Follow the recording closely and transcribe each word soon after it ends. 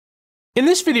In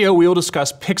this video, we will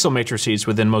discuss pixel matrices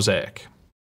within Mosaic.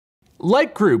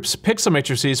 Like groups, pixel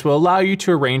matrices will allow you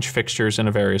to arrange fixtures in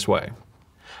a various way.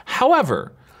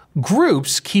 However,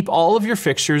 groups keep all of your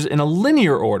fixtures in a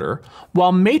linear order,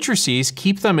 while matrices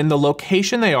keep them in the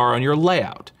location they are on your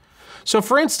layout. So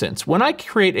for instance, when I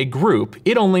create a group,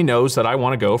 it only knows that I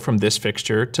want to go from this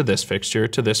fixture to this fixture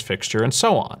to this fixture and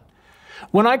so on.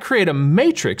 When I create a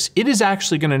matrix, it is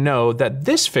actually going to know that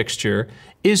this fixture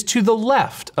is to the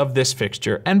left of this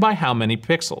fixture and by how many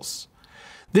pixels.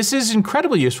 This is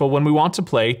incredibly useful when we want to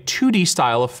play 2D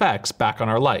style effects back on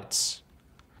our lights.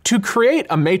 To create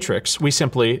a matrix, we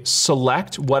simply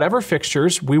select whatever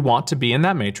fixtures we want to be in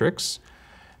that matrix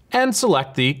and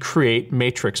select the Create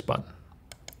Matrix button.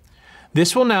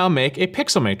 This will now make a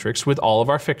pixel matrix with all of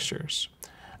our fixtures.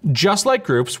 Just like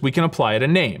groups, we can apply it a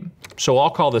name. So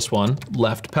I'll call this one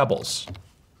Left Pebbles.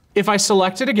 If I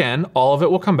select it again, all of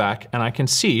it will come back and I can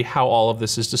see how all of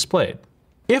this is displayed.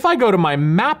 If I go to my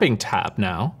Mapping tab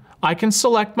now, I can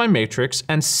select my matrix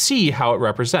and see how it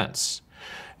represents.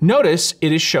 Notice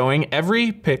it is showing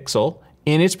every pixel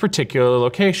in its particular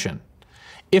location.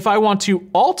 If I want to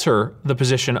alter the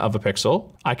position of a pixel,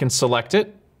 I can select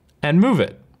it and move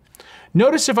it.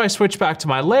 Notice if I switch back to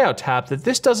my Layout tab that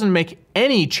this doesn't make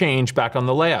any change back on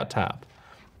the Layout tab,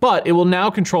 but it will now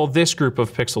control this group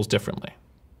of pixels differently.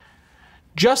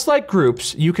 Just like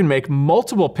groups, you can make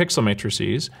multiple pixel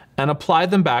matrices and apply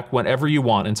them back whenever you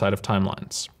want inside of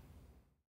timelines.